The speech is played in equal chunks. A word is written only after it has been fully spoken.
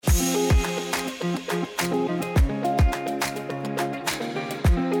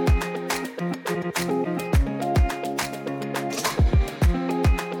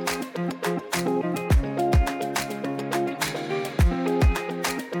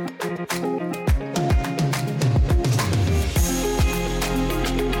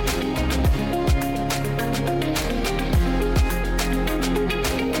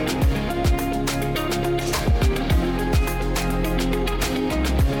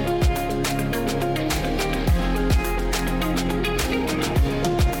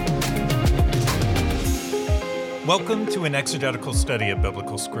Welcome to an exegetical study of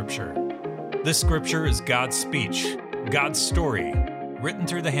biblical scripture. This scripture is God's speech, God's story, written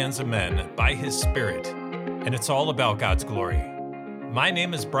through the hands of men by His Spirit, and it's all about God's glory. My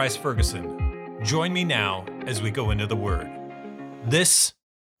name is Bryce Ferguson. Join me now as we go into the Word. This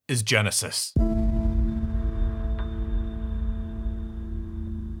is Genesis.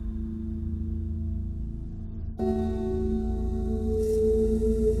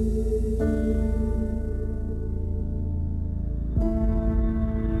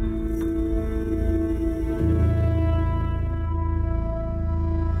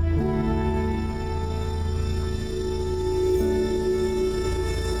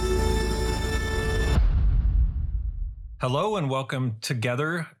 Hello and welcome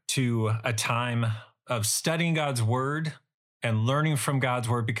together to a time of studying God's Word and learning from God's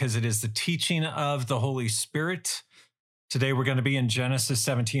Word because it is the teaching of the Holy Spirit. Today we're going to be in Genesis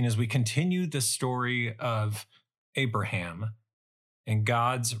 17 as we continue the story of Abraham and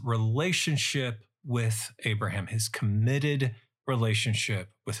God's relationship with Abraham, his committed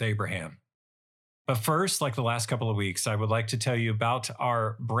relationship with Abraham. But first, like the last couple of weeks, I would like to tell you about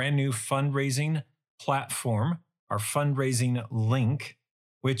our brand new fundraising platform, our fundraising link,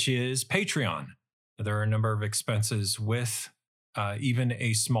 which is Patreon. There are a number of expenses with even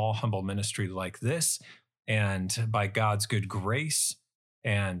a small, humble ministry like this. And by God's good grace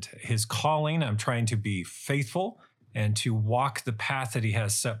and His calling, I'm trying to be faithful and to walk the path that He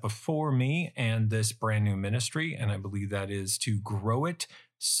has set before me and this brand new ministry. And I believe that is to grow it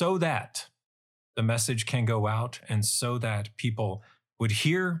so that the message can go out and so that people would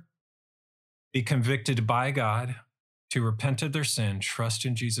hear, be convicted by God, to repent of their sin, trust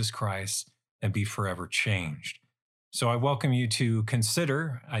in Jesus Christ, and be forever changed. So I welcome you to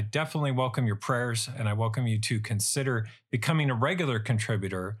consider, I definitely welcome your prayers, and I welcome you to consider becoming a regular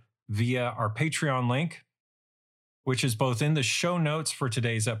contributor via our Patreon link, which is both in the show notes for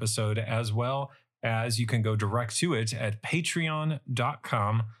today's episode, as well as you can go direct to it at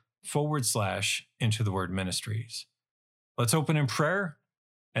patreon.com/Into the Word Ministries. Let's open in prayer.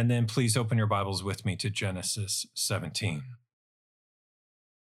 And then please open your Bibles with me to Genesis 17.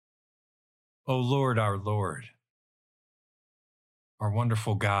 O Lord, our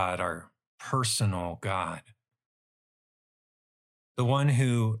wonderful God, our personal God, the one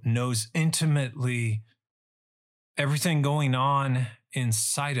who knows intimately everything going on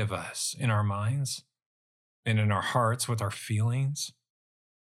inside of us, in our minds and in our hearts with our feelings.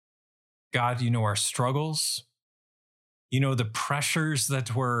 God, you know our struggles. You know, the pressures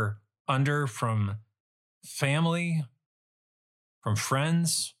that we're under from family, from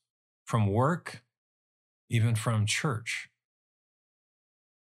friends, from work, even from church.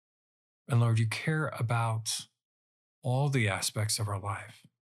 And Lord, you care about all the aspects of our life.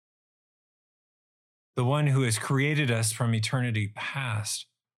 The one who has created us from eternity past,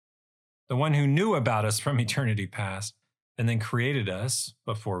 the one who knew about us from eternity past, and then created us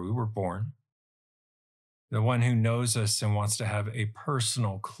before we were born. The one who knows us and wants to have a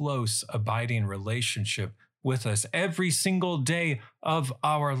personal, close, abiding relationship with us every single day of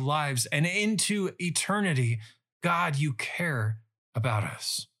our lives and into eternity. God, you care about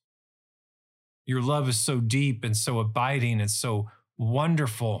us. Your love is so deep and so abiding and so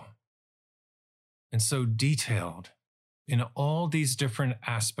wonderful and so detailed in all these different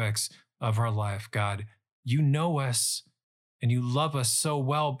aspects of our life. God, you know us. And you love us so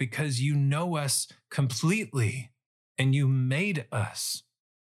well because you know us completely and you made us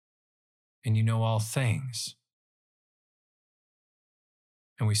and you know all things.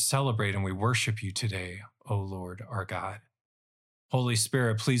 And we celebrate and we worship you today, O Lord, our God. Holy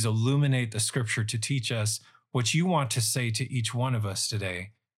Spirit, please illuminate the scripture to teach us what you want to say to each one of us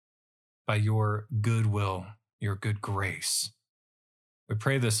today by your goodwill, your good grace. We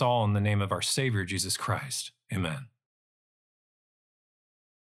pray this all in the name of our Savior, Jesus Christ. Amen.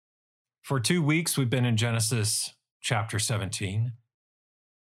 For 2 weeks, we've been in Genesis chapter 17.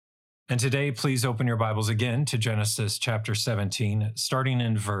 And today, please open your Bibles again to Genesis chapter 17, starting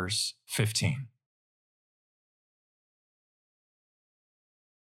in verse 15.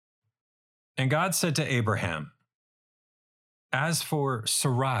 And God said to Abraham, "As for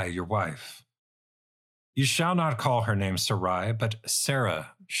Sarai, your wife, you shall not call her name Sarai, but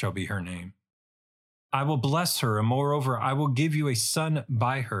Sarah shall be her name. I will bless her, and moreover, I will give you a son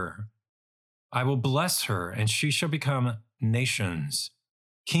by her. I will bless her, and she shall become nations.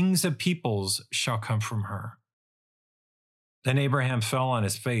 Kings of peoples shall come from her." Then Abraham fell on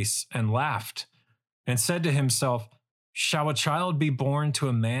his face and laughed, and said to himself, "Shall a child be born to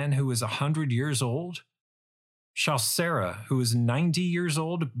a man who is 100 years old? Shall Sarah, who is 90 years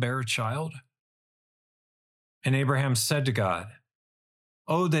old, bear a child?" And Abraham said to God,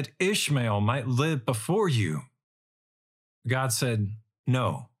 "Oh, that Ishmael might live before you." God said,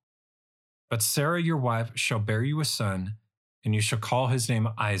 "No, but Sarah your wife shall bear you a son, and you shall call his name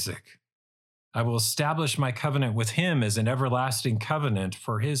Isaac. I will establish my covenant with him as an everlasting covenant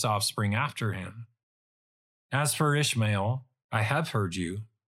for his offspring after him. As for Ishmael, I have heard you.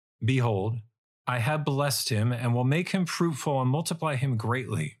 Behold, I have blessed him and will make him fruitful and multiply him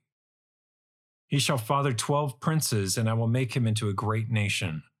greatly. He shall father 12 princes, and I will make him into a great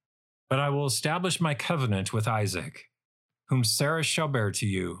nation. But I will establish my covenant with Isaac, whom Sarah shall bear to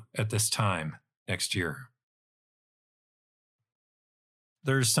you at this time next year."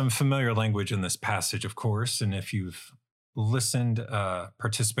 There's some familiar language in this passage, of course, and if you've listened,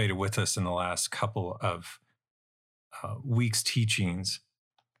 participated with us in the last couple of weeks' teachings,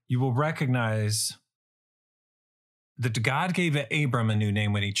 you will recognize that God gave Abram a new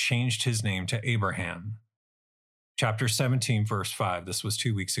name when he changed his name to Abraham. Chapter 17, verse 5, this was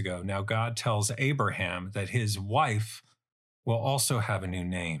 2 weeks ago. Now God tells Abraham that his wife will also have a new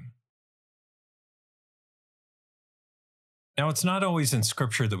name. Now, it's not always in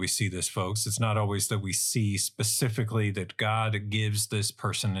Scripture that we see this, folks. It's not always that we see specifically that God gives this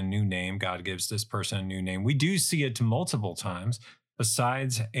person a new name. God gives this person a new name. We do see it multiple times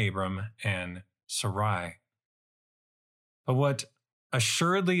besides Abram and Sarai. But what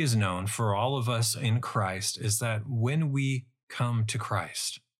assuredly is known for all of us in Christ is that when we come to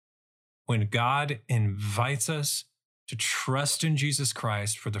Christ, when God invites us to trust in Jesus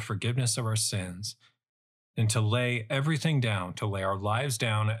Christ for the forgiveness of our sins, and to lay everything down, to lay our lives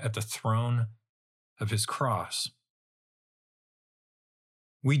down at the throne of his cross,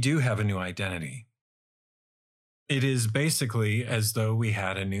 we do have a new identity. It is basically as though we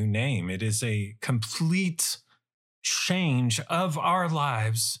had a new name. It is a complete change of our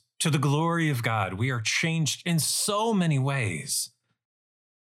lives to the glory of God. We are changed in so many ways.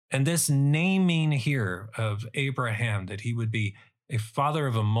 And this naming here of Abraham, that he would be a father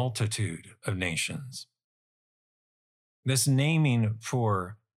of a multitude of nations, this naming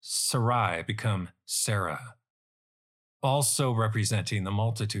for Sarai become Sarah, also representing the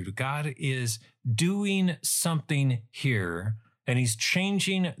multitude. God is doing something here, and he's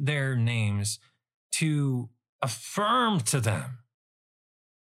changing their names to affirm to them,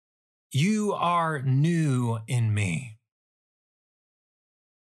 you are new in me.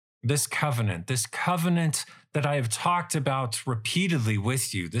 This covenant that I have talked about repeatedly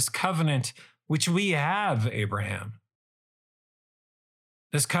with you, this covenant which we have, Abraham,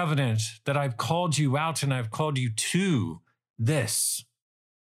 this covenant that I've called you out and I've called you to this,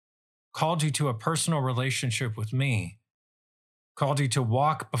 called you to a personal relationship with me, called you to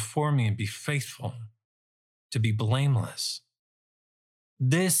walk before me and be faithful, to be blameless.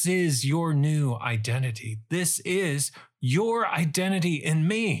 This is your new identity. This is your identity in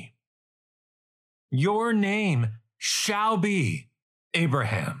me. Your name shall be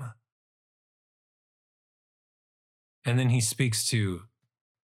Abraham. And then he speaks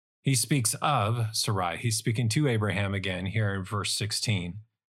of Sarai. He's speaking to Abraham again here in verse 16.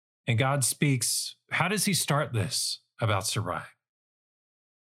 And God speaks, how does he start this about Sarai?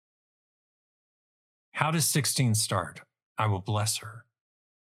 How does 16 start? I will bless her.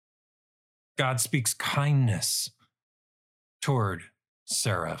 God speaks kindness toward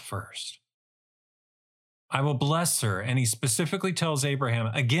Sarah first. I will bless her. And he specifically tells Abraham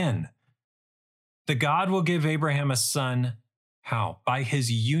again that God will give Abraham a son. How? By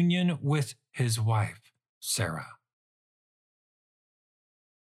his union with his wife, Sarah.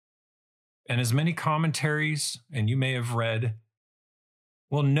 And as many commentaries, and you may have read,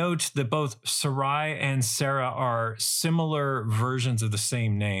 will note that both Sarai and Sarah are similar versions of the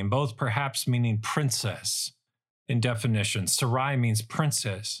same name, both perhaps meaning princess in definition. Sarai means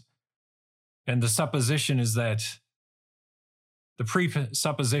princess. And the presupposition is that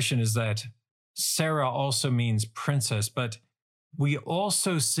Sarah also means princess, but we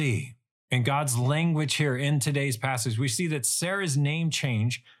also see in God's language here in today's passage, we see that Sarah's name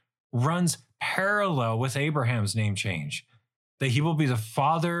change runs parallel with Abraham's name change, that he will be the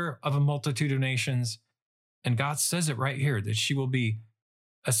father of a multitude of nations. And God says it right here, that she will be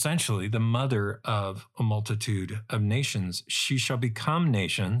essentially the mother of a multitude of nations. She shall become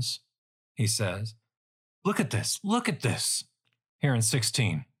nations, he says. Look at this here in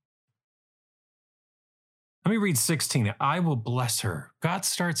 16. Let me read 16. I will bless her. God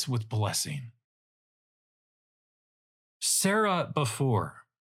starts with blessing. Sarah before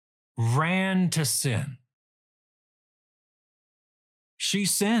ran to sin. She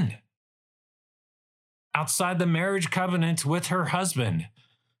sinned outside the marriage covenant with her husband.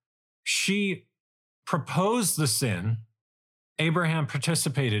 She proposed the sin, Abraham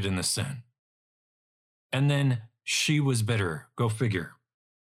participated in the sin. And then she was bitter. Go figure.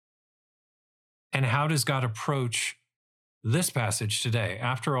 And how does God approach this passage today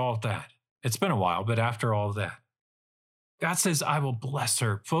after all of that? It's been a while, but after all of that, God says, I will bless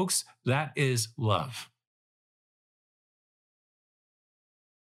her. Folks, that is love.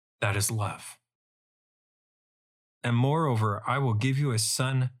 That is love. And moreover, I will give you a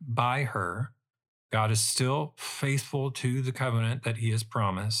son by her. God is still faithful to the covenant that he has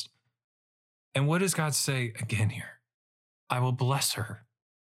promised. And what does God say again here? I will bless her.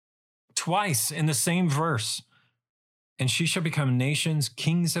 Twice in the same verse. And she shall become nations,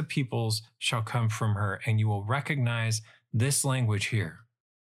 kings of peoples shall come from her. And you will recognize this language here,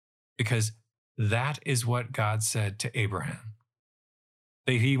 because that is what God said to Abraham.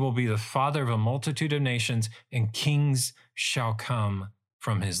 That he will be the father of a multitude of nations, and kings shall come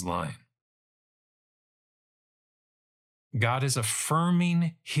from his line. God is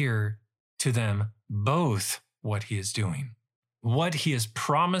affirming here to them both what he is doing, what he has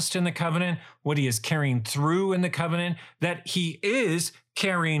promised in the covenant, what he is carrying through in the covenant, that he is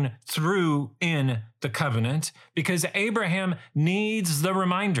carrying through in the covenant, because Abraham needs the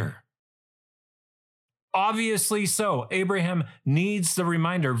reminder. Obviously so. Abraham needs the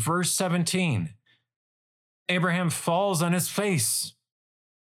reminder. Verse 17. Abraham falls on his face.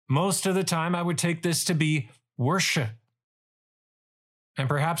 Most of the time, I would take this to be worship. And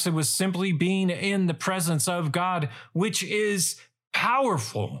perhaps it was simply being in the presence of God, which is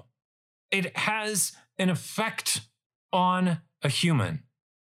powerful. It has an effect on a human.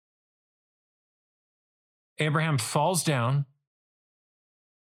 Abraham falls down,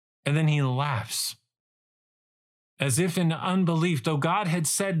 and then he laughs, as if in unbelief, though God had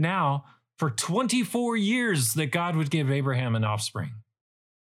said now for 24 years that God would give Abraham an offspring.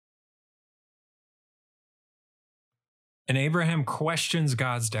 And Abraham questions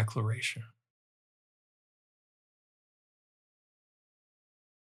God's declaration.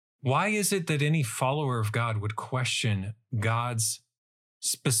 Why is it that any follower of God would question God's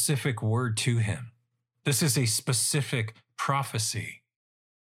specific word to him? This is a specific prophecy.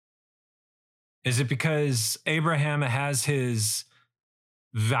 Is it because Abraham has his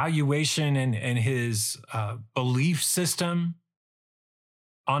valuation and his belief system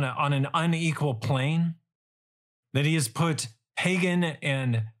on an unequal plane? That he has put pagan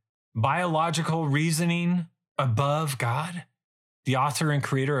and biological reasoning above God, the author and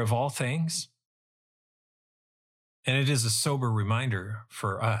creator of all things? And it is a sober reminder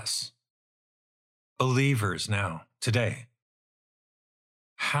for us, believers now, today.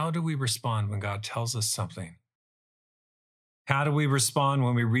 How do we respond when God tells us something? How do we respond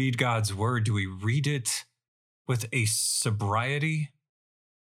when we read God's word? Do we read it with a sobriety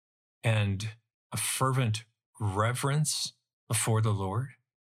and a fervent reverence before the Lord?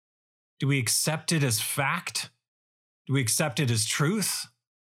 Do we accept it as fact? Do we accept it as truth?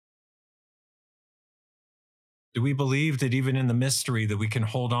 Do we believe that even in the mystery that we can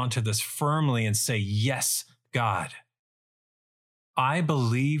hold on to this firmly and say, yes, God, I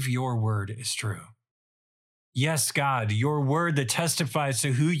believe your word is true. Yes, God, your word that testifies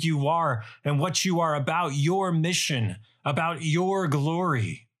to who you are and what you are about, your mission, about your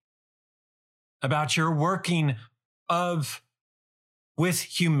glory, about your working with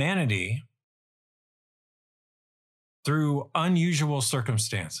humanity through unusual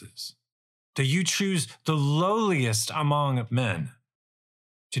circumstances. Do you choose the lowliest among men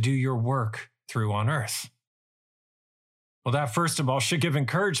to do your work through on earth? Well, that first of all should give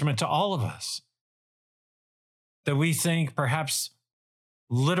encouragement to all of us. That we think perhaps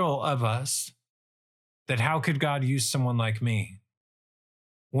little of us, that how could God use someone like me?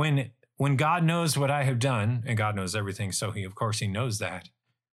 When God knows what I have done, and God knows everything, so of course he knows that,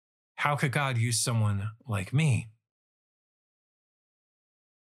 how could God use someone like me?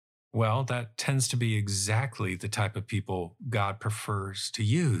 Well, that tends to be exactly the type of people God prefers to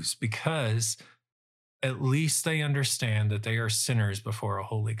use, because at least they understand that they are sinners before a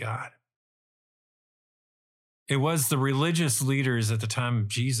holy God. It was the religious leaders at the time of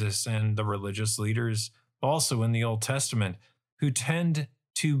Jesus and the religious leaders also in the Old Testament who tend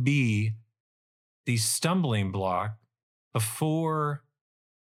to be the stumbling block before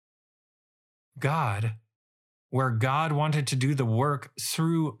God, where God wanted to do the work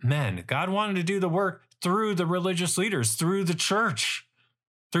through men. God wanted to do the work through the religious leaders, through the church,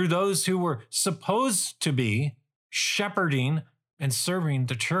 through those who were supposed to be shepherding and serving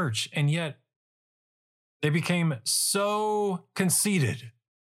the church. And yet they became so conceited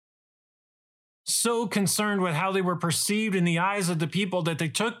so concerned with how they were perceived in the eyes of the people that they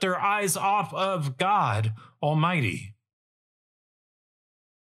took their eyes off of God Almighty.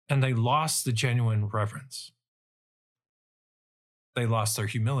 And they lost the genuine reverence. They lost their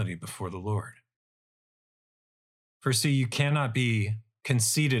humility before the Lord. For see, you cannot be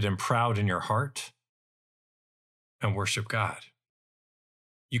conceited and proud in your heart and worship God.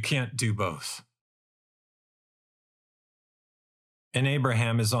 You can't do both. And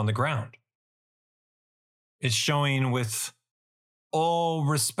Abraham is on the ground. It's showing with all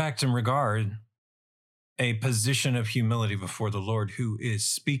respect and regard a position of humility before the Lord who is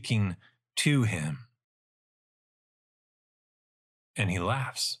speaking to him. And he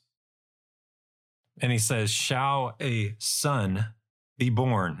laughs. And he says, shall a son be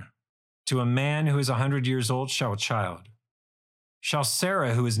born? To a man who is 100 years old shall a child. Shall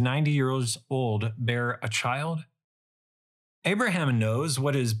Sarah, who is 90 years old, bear a child? Abraham knows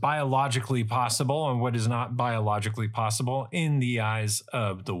what is biologically possible and what is not biologically possible in the eyes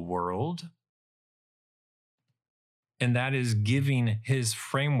of the world. And that is giving his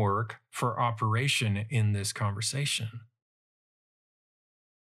framework for operation in this conversation.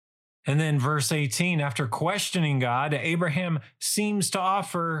 And then verse 18, after questioning God, Abraham seems to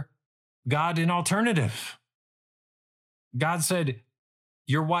offer God an alternative. God said,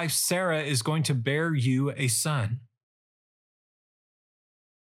 your wife Sarah is going to bear you a son.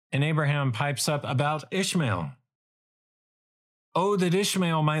 And Abraham pipes up about Ishmael. Oh, that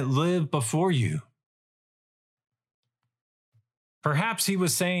Ishmael might live before you. Perhaps he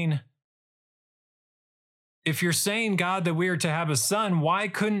was saying, if you're saying, God, that we are to have a son, why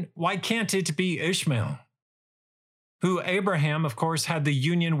can't it be Ishmael? Who Abraham, of course, had the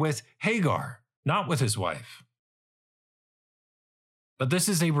union with Hagar, not with his wife. But this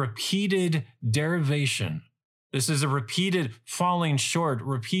is a repeated derivation. This is a repeated falling short,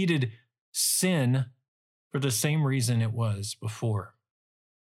 repeated sin for the same reason it was before.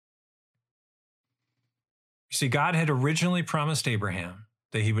 You see, God had originally promised Abraham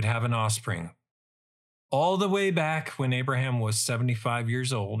that he would have an offspring all the way back when Abraham was 75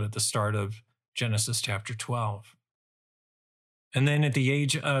 years old at the start of Genesis chapter 12. And then at the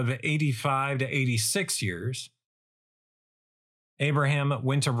age of 85 to 86 years, Abraham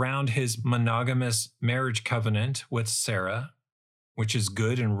went around his monogamous marriage covenant with Sarah, which is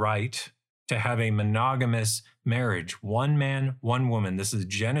good and right to have a monogamous marriage, one man, one woman. This is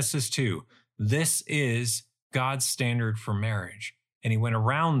Genesis 2. This is God's standard for marriage. And he went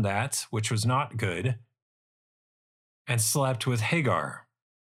around that, which was not good, and slept with Hagar,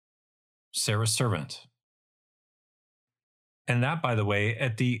 Sarah's servant. And that, by the way,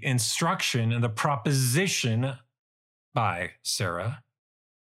 at the instruction and the proposition by Sarah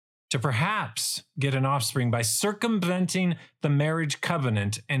to perhaps get an offspring by circumventing the marriage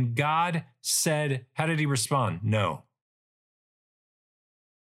covenant. And God said, how did he respond? No.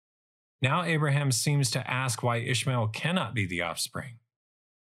 Now Abraham seems to ask why Ishmael cannot be the offspring.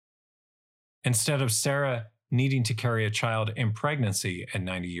 Instead of Sarah needing to carry a child in pregnancy at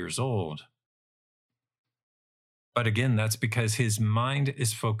 90 years old. But again, that's because his mind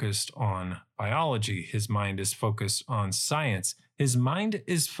is focused on biology. His mind is focused on science. His mind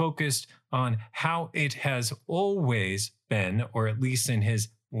is focused on how it has always been, or at least in his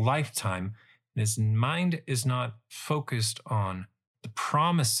lifetime. And his mind is not focused on the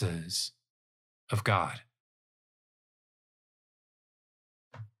promises of God.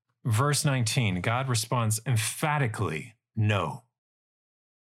 Verse 19, God responds emphatically, no.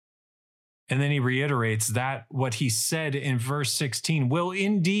 And then he reiterates that what he said in verse 16 will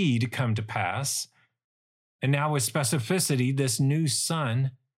indeed come to pass. And now with specificity, this new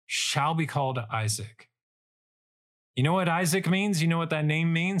son shall be called Isaac. You know what Isaac means? You know what that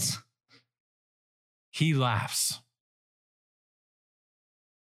name means? He laughs.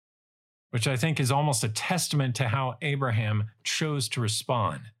 Which I think is almost a testament to how Abraham chose to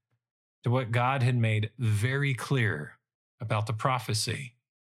respond to what God had made very clear about the prophecy.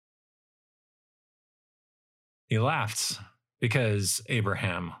 He laughed because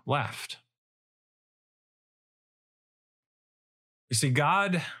Abraham left. You see,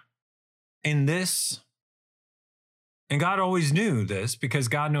 God in this, and God always knew this because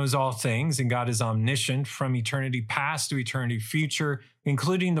God knows all things and God is omniscient from eternity past to eternity future,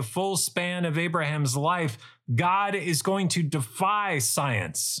 including the full span of Abraham's life. God is going to defy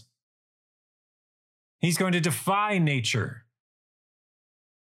science. He's going to defy nature.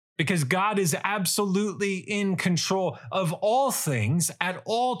 Because God is absolutely in control of all things at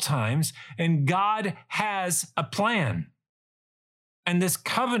all times, and God has a plan. And this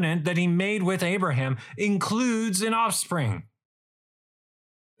covenant that he made with Abraham includes an offspring.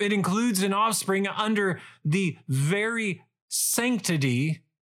 It includes an offspring under the very sanctity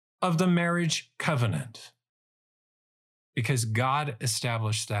of the marriage covenant, because God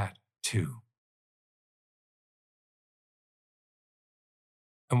established that too.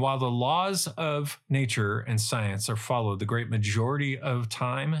 And while the laws of nature and science are followed the great majority of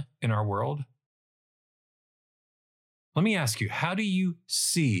time in our world, let me ask you, how do you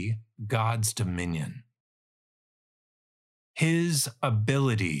see God's dominion? His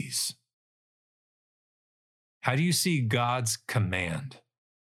abilities? How do you see God's command?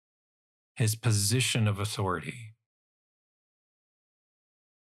 His position of authority?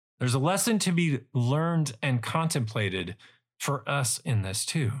 There's a lesson to be learned and contemplated for us in this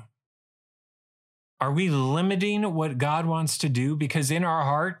too. Are we limiting what God wants to do because in our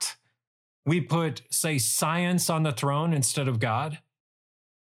heart we put, say, science on the throne instead of God?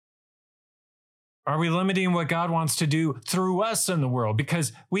 Are we limiting what God wants to do through us in the world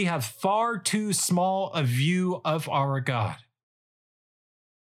because we have far too small a view of our God?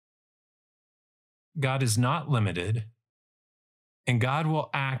 God is not limited, and God will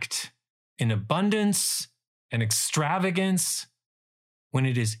act in abundance and extravagance when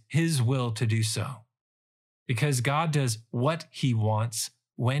it is His will to do so. Because God does what He wants,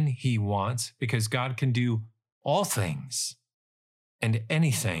 when He wants, because God can do all things and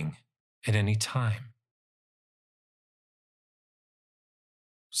anything at any time.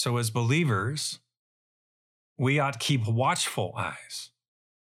 So as believers, we ought to keep watchful eyes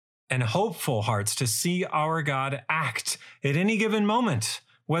and hopeful hearts to see our God act at any given moment,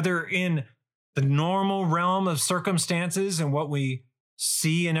 whether in the normal realm of circumstances and what we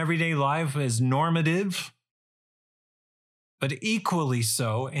see in everyday life as normative, but equally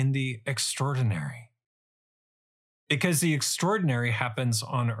so in the extraordinary. Because the extraordinary happens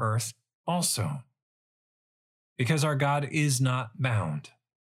on earth also. Because our God is not bound.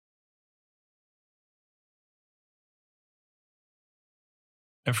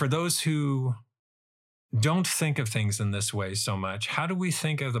 And for those who don't think of things in this way so much, how do we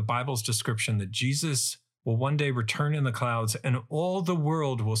think of the Bible's description that Jesus will one day return in the clouds and all the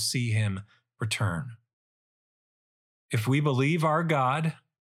world will see Him return? If we believe our God,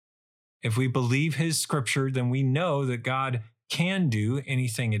 if we believe His scripture, then we know that God can do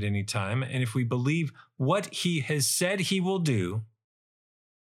anything at any time. And if we believe what He has said He will do,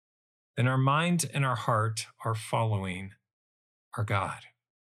 then our mind and our heart are following our God.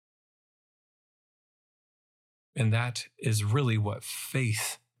 And that is really what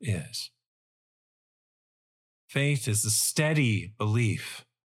faith is. Faith is the steady belief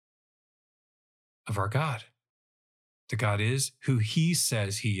of our God. That God is who He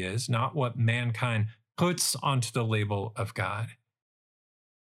says He is, not what mankind puts onto the label of God.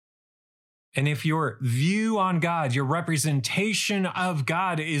 And if your view on God, your representation of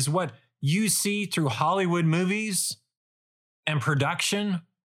God is what you see through Hollywood movies and production,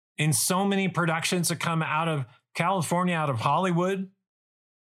 in so many productions that come out of California, out of Hollywood,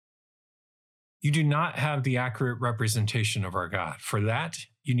 you do not have the accurate representation of our God. For that,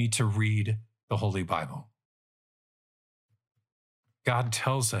 you need to read the Holy Bible. God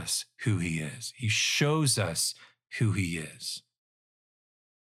tells us who He is. He shows us who He is.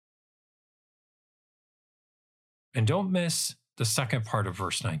 And don't miss the second part of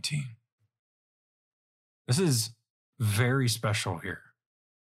verse 19. This is very special here.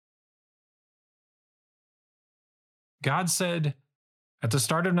 God said, at the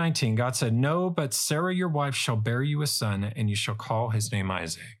start of 19, God said, "No, but Sarah your wife shall bear you a son, and you shall call his name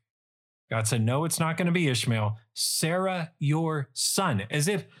Isaac." God said, no, it's not going to be Ishmael. Sarah, your son. As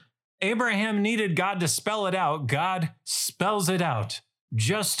if Abraham needed God to spell it out, God spells it out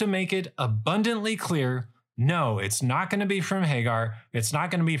just to make it abundantly clear. No, it's not going to be from Hagar. It's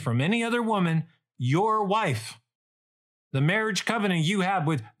not going to be from any other woman. Your wife. The marriage covenant you have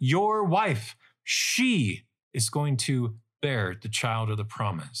with your wife. She is going to bear the child of the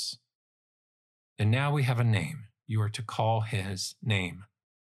promise. And now we have a name. You are to call his name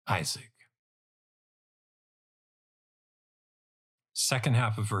Isaac. Second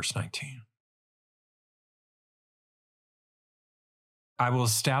half of verse 19. I will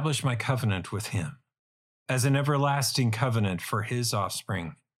establish my covenant with him as an everlasting covenant for his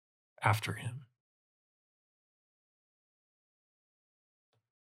offspring after him.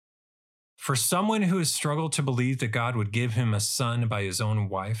 For someone who has struggled to believe that God would give him a son by his own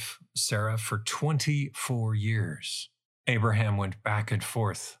wife, Sarah, for 24 years, Abraham went back and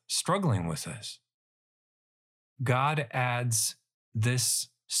forth struggling with this. God adds this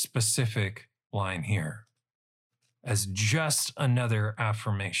specific line here as just another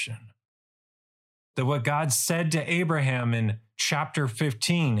affirmation that what God said to Abraham in chapter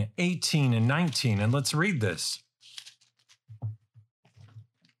 15, 18, and 19. And let's read this.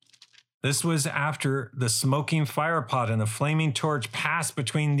 This was after the smoking firepot and the flaming torch passed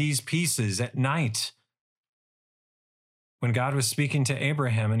between these pieces at night, when God was speaking to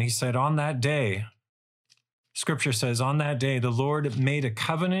Abraham, and he said, on that day, Scripture says, on that day, the Lord made a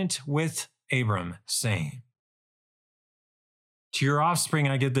covenant with Abram, saying, to your offspring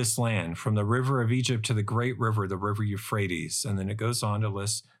I give this land, from the river of Egypt to the great river, the river Euphrates. And then it goes on to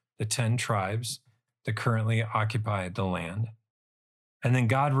list the 10 tribes that currently occupy the land. And then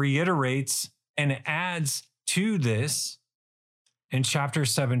God reiterates and adds to this in chapter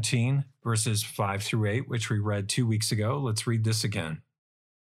 17, verses 5 through 8, which we read 2 weeks ago. Let's read this again.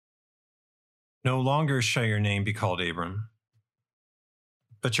 No longer shall your name be called Abram,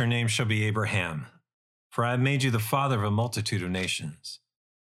 but your name shall be Abraham, for I have made you the father of a multitude of nations.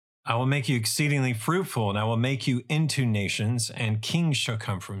 I will make you exceedingly fruitful, and I will make you into nations, and kings shall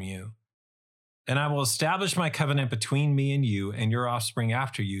come from you. And I will establish my covenant between me and you and your offspring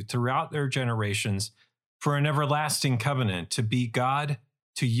after you throughout their generations for an everlasting covenant, to be God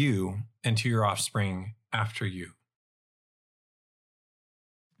to you and to your offspring after you.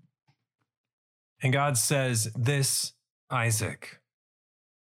 And God says, this Isaac,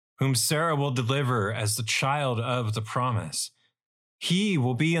 whom Sarah will deliver as the child of the promise, he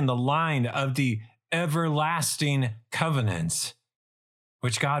will be in the line of the everlasting covenant,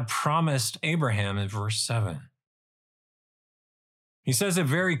 which God promised Abraham in verse 7. He says it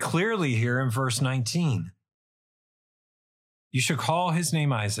very clearly here in verse 19. You shall call his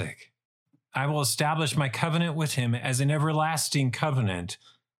name Isaac. I will establish my covenant with him as an everlasting covenant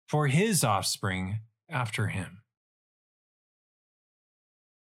for his offspring after him.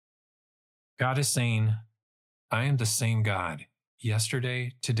 God is saying, I am the same God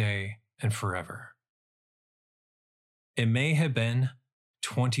yesterday, today, and forever. It may have been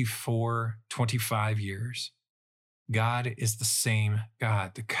 24, 25 years. God is the same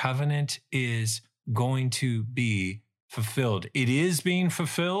God. The covenant is going to be fulfilled. It is being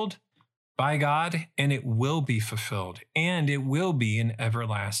fulfilled by God, and it will be fulfilled, and it will be an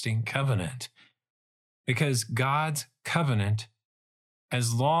everlasting covenant. Because God's covenant,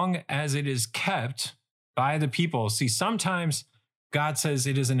 as long as it is kept by the people, see, sometimes God says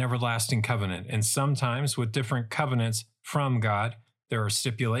it is an everlasting covenant, and sometimes with different covenants from God, there are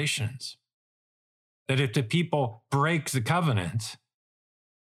stipulations that if the people break the covenant,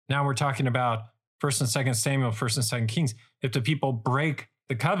 now we're talking about 1st and 2nd Samuel, 1st and 2nd Kings. If the people break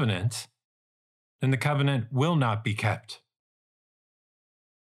the covenant, then the covenant will not be kept.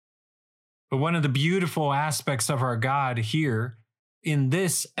 But one of the beautiful aspects of our God here in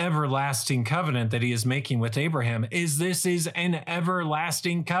this everlasting covenant that he is making with Abraham is this is an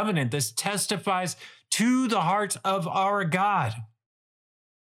everlasting covenant. This testifies to the heart of our God.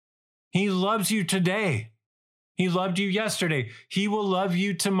 He loves you today. He loved you yesterday. He will love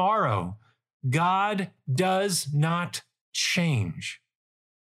you tomorrow. God does not change.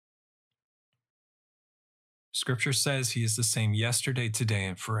 Scripture says he is the same yesterday, today,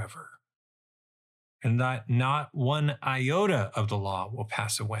 and forever. And that not one iota of the law will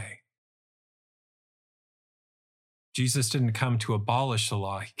pass away. Jesus didn't come to abolish the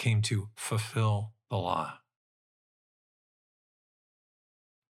law. He came to fulfill the law.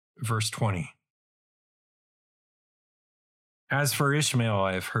 Verse 20. As for Ishmael,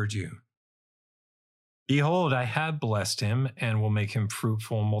 I have heard you. Behold, I have blessed him and will make him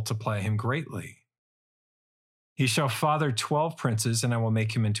fruitful and multiply him greatly. He shall father 12 princes, and I will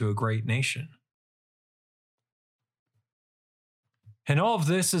make him into a great nation. And all of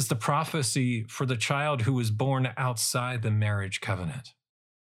this is the prophecy for the child who was born outside the marriage covenant.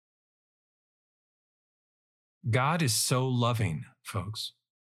 God is so loving, folks.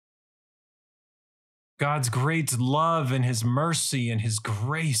 God's great love and his mercy and his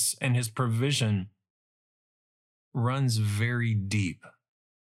grace and his provision runs very deep.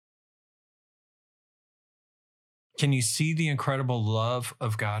 Can you see the incredible love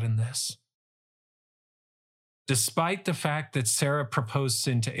of God in this? Despite the fact that Sarah proposed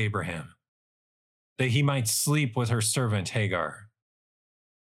sin to Abraham, that he might sleep with her servant Hagar,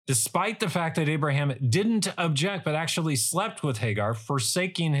 despite the fact that Abraham didn't object but actually slept with Hagar,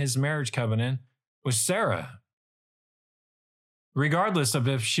 forsaking his marriage covenant with Sarah, regardless of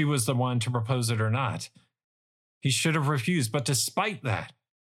if she was the one to propose it or not, he should have refused. But despite that,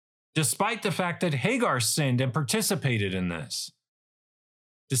 despite the fact that Hagar sinned and participated in this,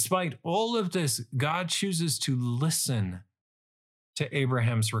 despite all of this, God chooses to listen to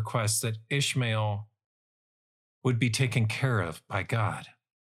Abraham's request that Ishmael would be taken care of by God.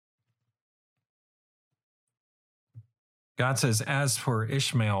 God says, "As for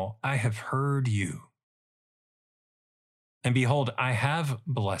Ishmael, I have heard you. And behold, I have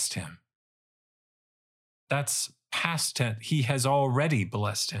blessed him." That's past tense. He has already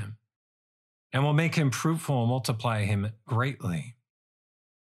blessed him and will make him fruitful and multiply him greatly.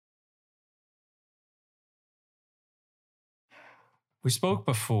 We spoke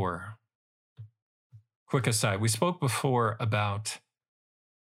before, quick aside, we spoke before about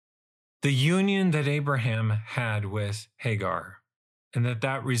the union that Abraham had with Hagar, and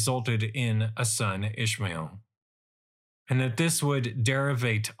that resulted in a son, Ishmael, and that this would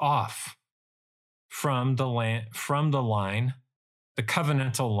derivate off from the line, the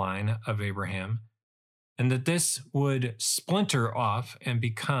covenantal line of Abraham, and that this would splinter off and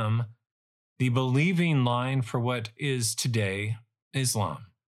become the believing line for what is today Islam.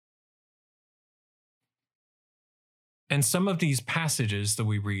 And some of these passages that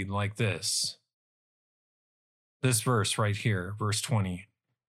we read, like this verse right here, verse 20,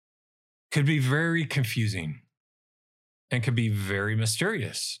 could be very confusing and could be very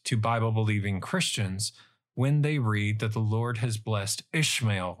mysterious to Bible-believing Christians when they read that the Lord has blessed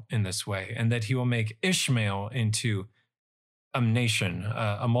Ishmael in this way, and that he will make Ishmael into a nation,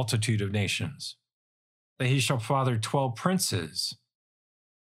 a multitude of nations, that he shall father 12 princes.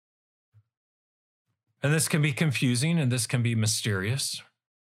 And this can be confusing and this can be mysterious.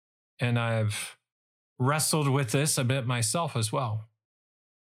 And I've wrestled with this a bit myself as well.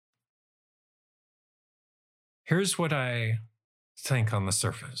 Here's what I think on the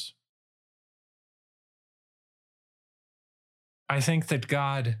surface. I think that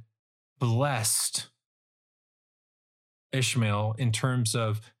God blessed Ishmael in terms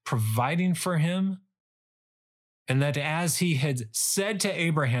of providing for him, and that as he had said to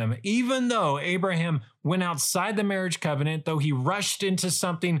Abraham, even though Abraham went outside the marriage covenant, though he rushed into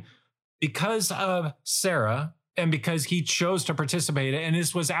something because of Sarah and because he chose to participate, and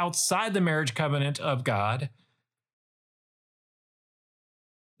this was outside the marriage covenant of God,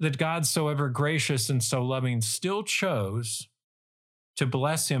 that God, so ever gracious and so loving, still chose to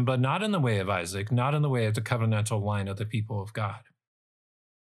bless him, but not in the way of Isaac, not in the way of the covenantal line of the people of God.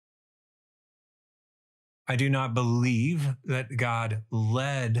 I do not believe that God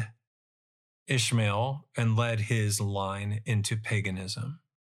led Ishmael and led his line into paganism,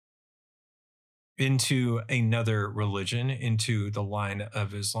 into another religion, into the line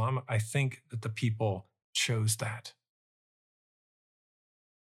of Islam. I think that the people chose that.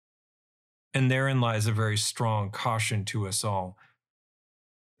 And therein lies a very strong caution to us all.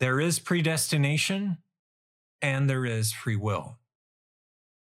 There is predestination and there is free will.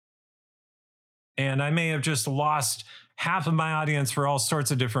 And I may have just lost half of my audience for all sorts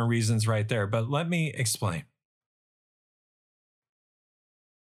of different reasons right there, but let me explain.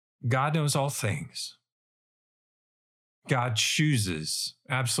 God knows all things. God chooses.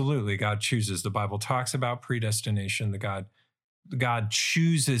 Absolutely, God chooses. The Bible talks about predestination. God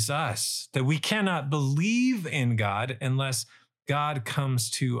chooses us, that we cannot believe in God unless God comes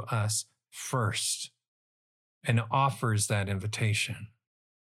to us first and offers that invitation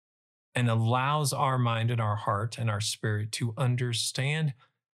and allows our mind and our heart and our spirit to understand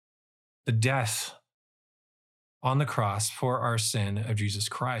the death on the cross for our sin of Jesus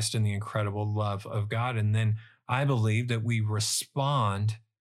Christ and the incredible love of God. And then I believe that we respond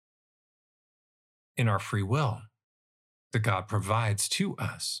in our free will that God provides to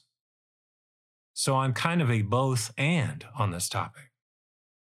us. So I'm kind of a both and on this topic.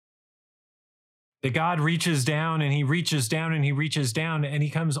 That God reaches down and he reaches down and he reaches down and he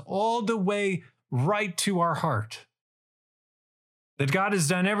comes all the way right to our heart. That God has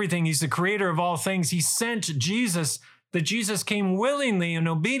done everything. He's the creator of all things. He sent Jesus, that Jesus came willingly and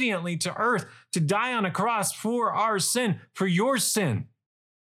obediently to earth to die on a cross for our sin, for your sin,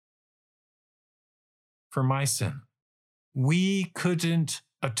 for my sin. We couldn't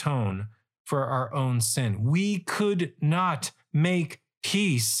atone for our own sin. We could not make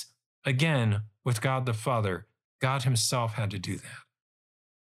peace again with God the Father. God himself had to do that.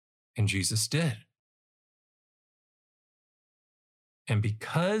 And Jesus did. And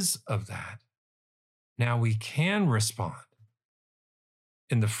because of that, now we can respond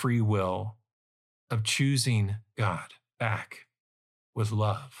in the free will of choosing God back with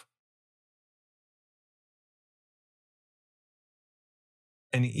love.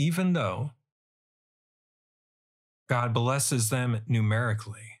 And even though God blesses them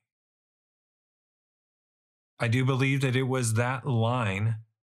numerically, I do believe that it was that line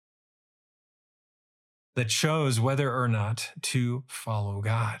that chose whether or not to follow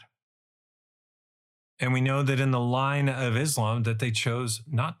God. And we know that in the line of Islam that they chose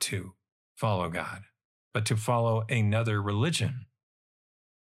not to follow God. but to follow another religion.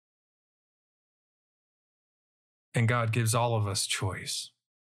 And God gives all of us choice.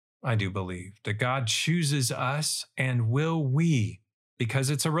 I do believe that God chooses us, and will we, because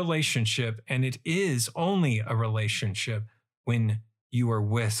it's a relationship, and it is only a relationship when you are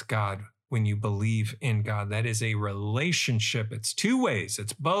with God, when you believe in God. That is a relationship. It's two ways,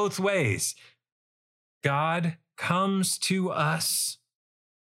 it's both ways. God comes to us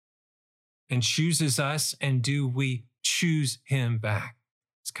and chooses us, and do we choose him back?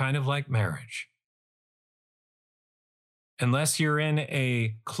 It's kind of like marriage. Unless you're in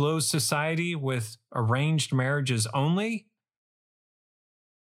a closed society with arranged marriages only,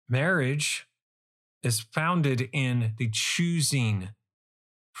 marriage is founded in the choosing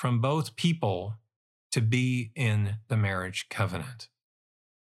from both people to be in the marriage covenant.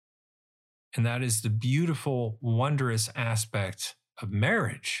 And that is the beautiful, wondrous aspect of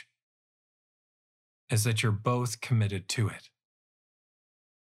marriage, is that you're both committed to it.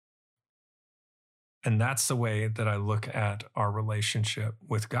 And that's the way that I look at our relationship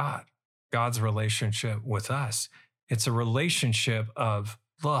with God, God's relationship with us. It's a relationship of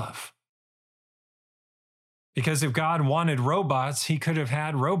love. Because if God wanted robots, he could have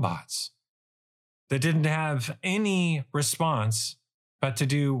had robots that didn't have any response but to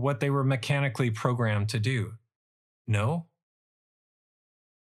do what they were mechanically programmed to do. No.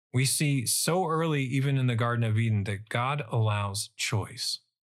 We see so early, even in the Garden of Eden, that God allows choice.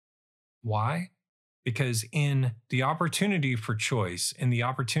 Why? Because in the opportunity for choice, in the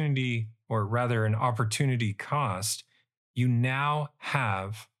opportunity, or rather an opportunity cost, you now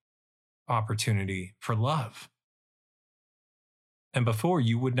have opportunity for love. And before,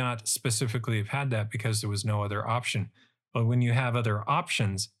 you would not specifically have had that because there was no other option. But when you have other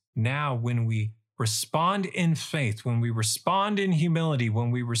options, now when we respond in faith, when we respond in humility,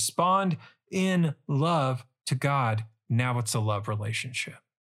 when we respond in love to God, now it's a love relationship.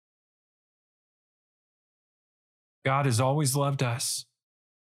 God has always loved us,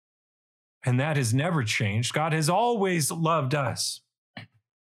 and that has never changed. God has always loved us.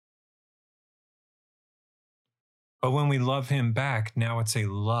 But when we love him back, now it's a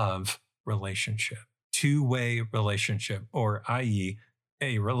love relationship, two-way relationship, or i.e.,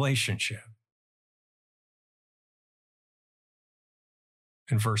 a relationship.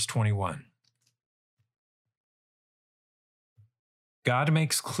 In verse 21, God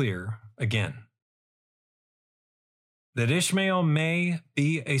makes clear again that Ishmael may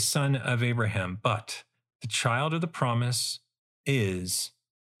be a son of Abraham, but the child of the promise is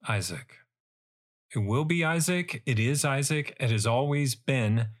Isaac. It will be Isaac. It is Isaac. It has always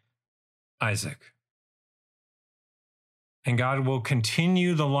been Isaac. And God will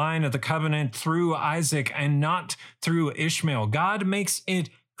continue the line of the covenant through Isaac and not through Ishmael. God makes it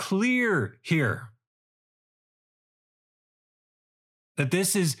clear here that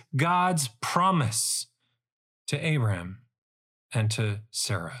this is God's promise to Abraham and to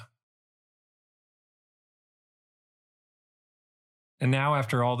Sarah. And now,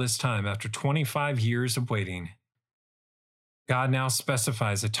 after all this time, after 25 years of waiting, God now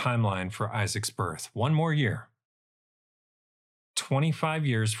specifies a timeline for Isaac's birth. One more year. 25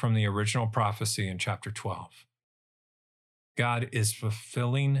 years from the original prophecy in chapter 12. God is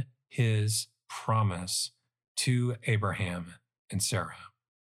fulfilling his promise to Abraham and Sarah.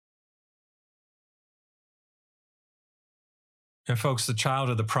 And folks, the child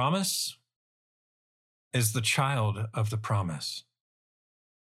of the promise is the child of the promise.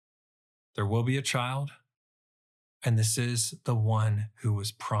 There will be a child, and this is the one who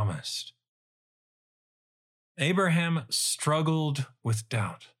was promised. Abraham struggled with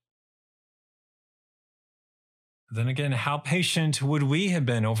doubt. Then again, how patient would we have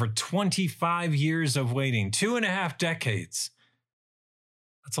been over 25 years of waiting, 2.5 decades?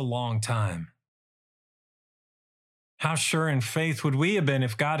 That's a long time. How sure in faith would we have been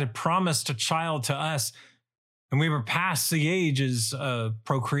if God had promised a child to us and we were past the ages of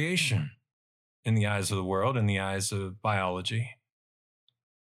procreation in the eyes of the world, in the eyes of biology?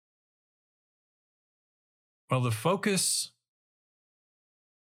 Well, the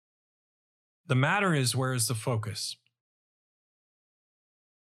matter is, where is the focus?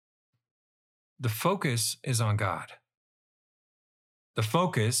 The focus is on God. The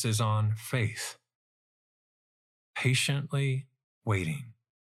focus is on faith. Patiently waiting.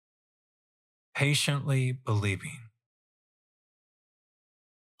 Patiently believing.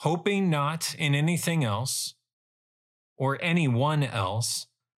 Hoping not in anything else or anyone else,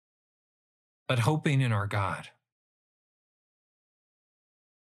 but hoping in our God.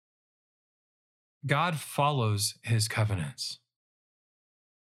 God follows his covenants.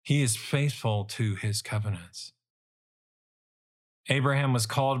 He is faithful to his covenants. Abraham was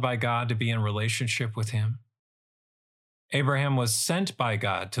called by God to be in relationship with him. Abraham was sent by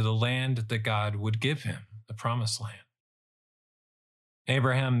God to the land that God would give him, the promised land.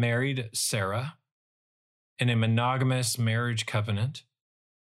 Abraham married Sarah in a monogamous marriage covenant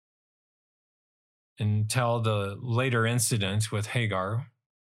until the later incident with Hagar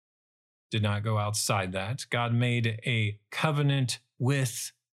did not go outside that. God made a covenant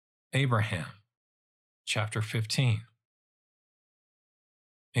with Abraham, chapter 15.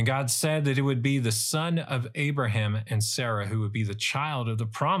 And God said that it would be the son of Abraham and Sarah who would be the child of the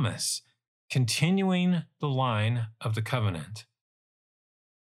promise, continuing the line of the covenant.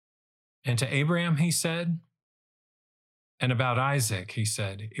 And to Abraham, he said, and about Isaac, he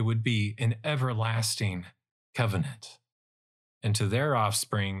said, it would be an everlasting covenant, and to their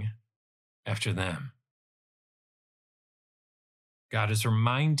offspring after them. God is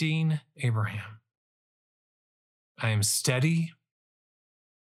reminding Abraham, I am steady,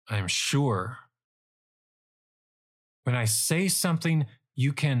 I am sure. When I say something,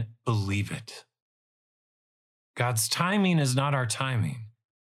 you can believe it. God's timing is not our timing,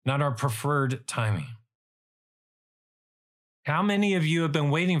 not our preferred timing. How many of you have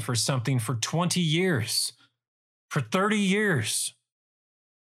been waiting for something for 20 years, for 30 years,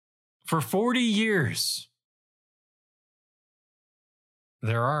 for 40 years?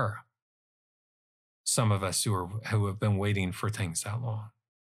 There are some of us who have been waiting for things that long.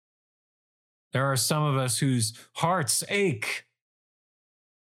 There are some of us whose hearts ache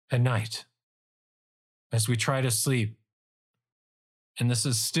at night as we try to sleep. And this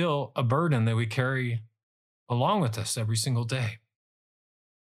is still a burden that we carry along with us every single day.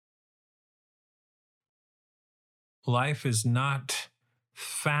 Life is not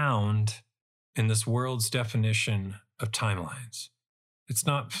found in this world's definition of timelines. It's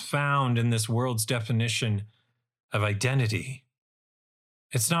not found in this world's definition of identity.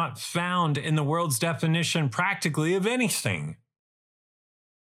 It's not found in the world's definition practically of anything.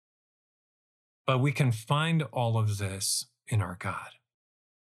 But we can find all of this in our God.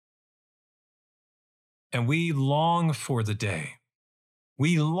 And we long for the day.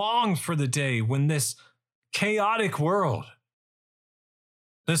 We long for the day when this chaotic world,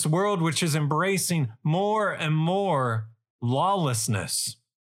 this world which is embracing more and more lawlessness,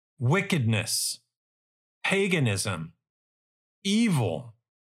 wickedness, paganism, evil,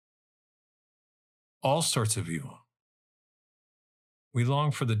 all sorts of evil. We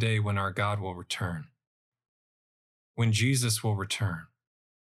long for the day when our God will return, when Jesus will return.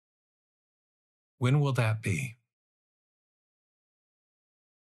 When will that be?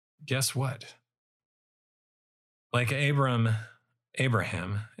 Guess what? Like Abraham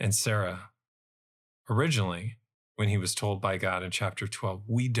and Sarah, originally, when he was told by God in chapter 12,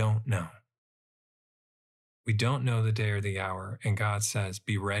 we don't know. We don't know the day or the hour, and God says,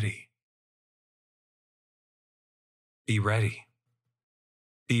 be ready. Be ready.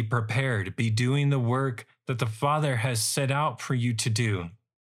 Be prepared. Be doing the work that the Father has set out for you to do.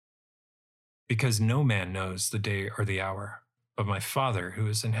 Because no man knows the day or the hour, but my Father who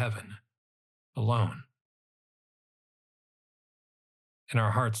is in heaven alone. And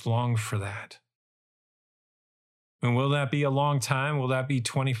our hearts long for that. And will that be a long time? Will that be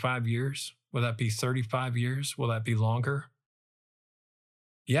 25 years? Will that be 35 years? Will that be longer?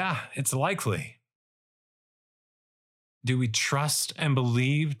 Yeah, it's likely. Do we trust and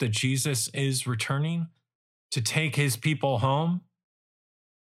believe that Jesus is returning to take his people home?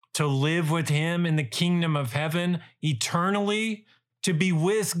 To live with him in the kingdom of heaven eternally, to be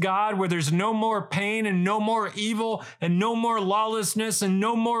with God where there's no more pain and no more evil and no more lawlessness and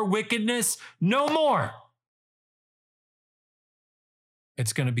no more wickedness, no more.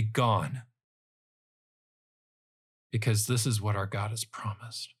 It's going to be gone because this is what our God has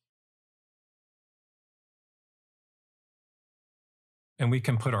promised. And we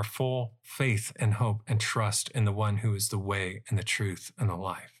can put our full faith and hope and trust in the one who is the way and the truth and the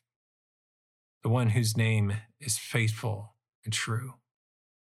life. The one whose name is faithful and true.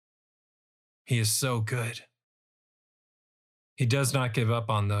 He is so good. He does not give up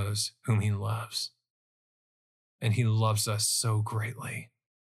on those whom he loves. And he loves us so greatly.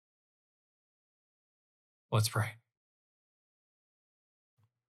 Let's pray.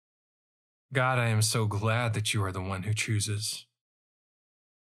 God, I am so glad that you are the one who chooses.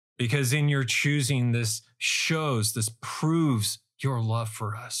 Because in your choosing, this proves your love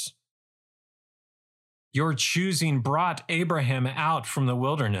for us. Your choosing brought Abraham out from the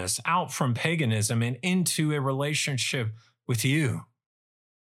wilderness, out from paganism, and into a relationship with you.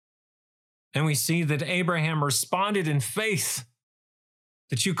 And we see that Abraham responded in faith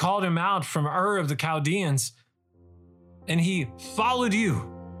that you called him out from Ur of the Chaldeans, and he followed you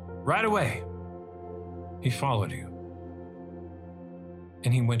right away. He followed you,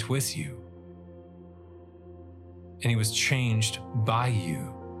 and he went with you, and he was changed by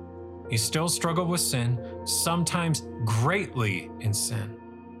you. He still struggled with sin, sometimes greatly in sin,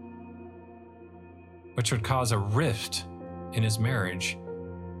 which would cause a rift in his marriage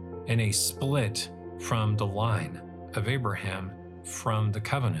and a split from the line of Abraham from the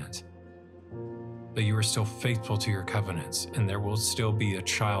covenant. But you are still faithful to your covenants, and there will still be a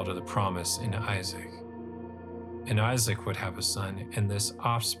child of the promise in Isaac. And Isaac would have a son, and this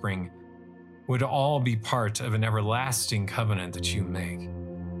offspring would all be part of an everlasting covenant that you make,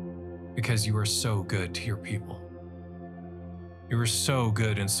 because you are so good to your people. You are so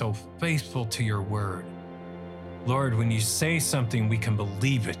good and so faithful to your word. Lord, when you say something, we can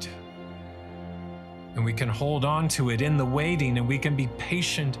believe it, and we can hold on to it in the waiting, and we can be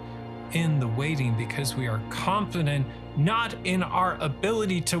patient in the waiting, because we are confident not in our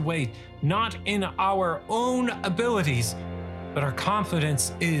ability to wait, not in our own abilities, but our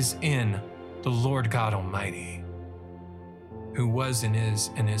confidence is in the Lord God Almighty, who was and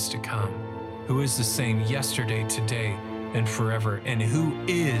is to come, who is the same yesterday, today, and forever, and who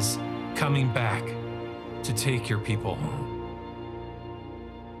is coming back to take your people home.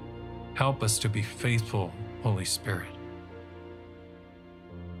 Help us to be faithful, Holy Spirit.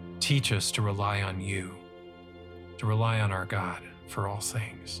 Teach us to rely on you, to rely on our God for all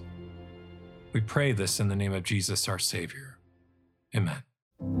things. We pray this in the name of Jesus, our Savior. Amen.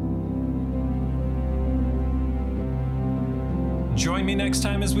 Join me next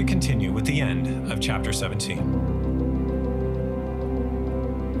time as we continue with the end of chapter 17.